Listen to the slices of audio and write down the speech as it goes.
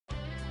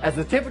As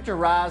the temperature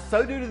rises,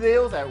 so do the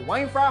deals at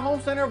WayneFrier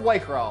Home Center of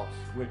Waycross.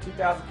 With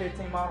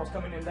 2015 models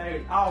coming in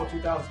daily, all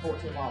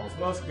 2014 models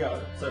must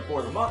go. So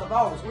for the month of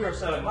August, we are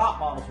selling lot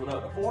models with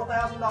up to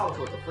 $4,000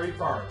 worth of free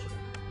furniture.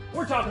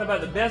 We're talking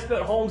about the best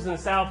built homes in the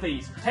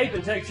Southeast. Tape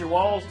and texture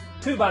walls,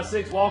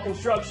 2x6 wall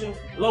construction,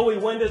 low-E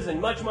windows,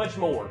 and much, much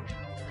more.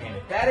 And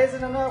if that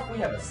isn't enough, we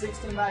have a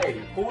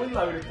 16x80 fully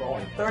loaded for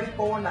only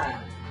 $34.9.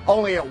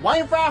 Only at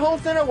WayneFrier Home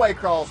Center of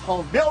Waycross.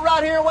 Homes built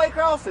right here in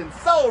Waycross and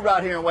sold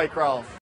right here in Waycross.